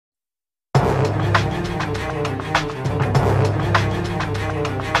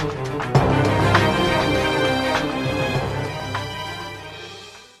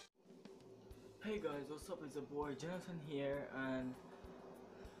Jonathan here, and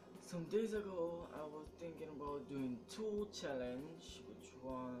some days ago I was thinking about doing two challenge.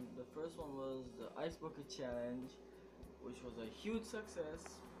 The first one was the ice bucket challenge, which was a huge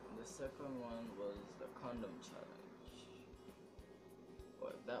success, and the second one was the condom challenge,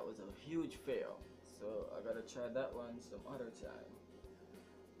 but that was a huge fail, so I gotta try that one some other time.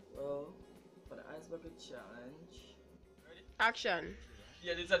 Well, for the ice bucket challenge, Action.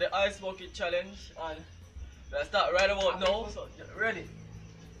 yeah, these are the ice bucket challenge, and let's start right about now. So ready?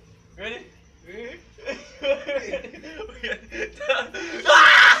 Ready? Ready?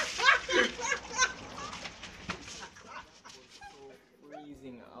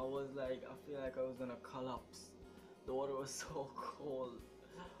 Freezing. I was like, I feel like I was gonna collapse. The water was so cold.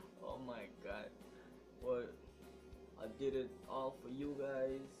 Oh my god. But I did it all for you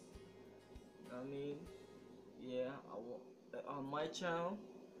guys. I mean, yeah, on my channel,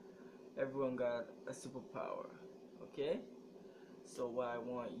 everyone got a superpower. Okay? So what I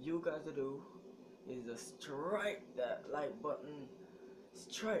want you guys to do is just strike that like button,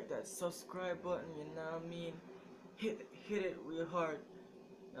 strike that subscribe button, you know what I mean? Hit it real hard,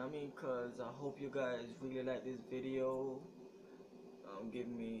 you know what I mean? Cause I hope you guys really like this video. Give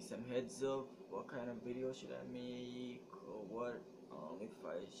me some heads up, what kind of video should I make, or what, if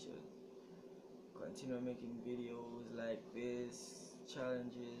I should continue making videos like this,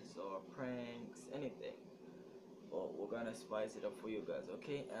 challenges or pranks, anything. But we're gonna spice it up for you guys,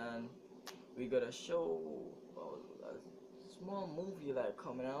 okay? And we got a show, a small movie like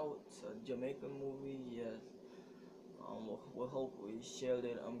coming out, a Jamaican movie, yes. We hope we shared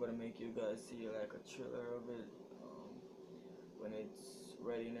it. I'm gonna make you guys see like a trailer of it when it's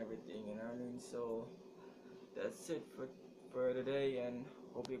ready and everything, you know what I mean? So that's it for today, and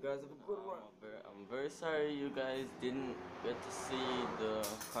hope you guys have a good one. I'm very sorry you guys didn't get to see the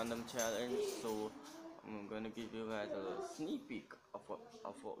condom challenge, so I'm gonna give you guys a little sneak peek of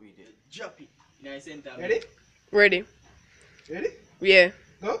what we did. Drop it. Nice and down. Ready? Ready. Ready? Yeah.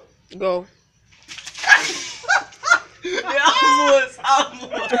 Go? Go. Almost.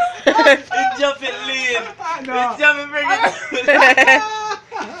 It jumped it lean. No. It jumped friggin'.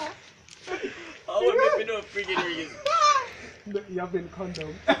 I would make no friggin' reason. You have been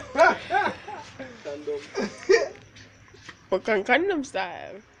condom. Condom. What kind of condoms do I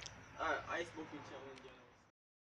have? Ice bucket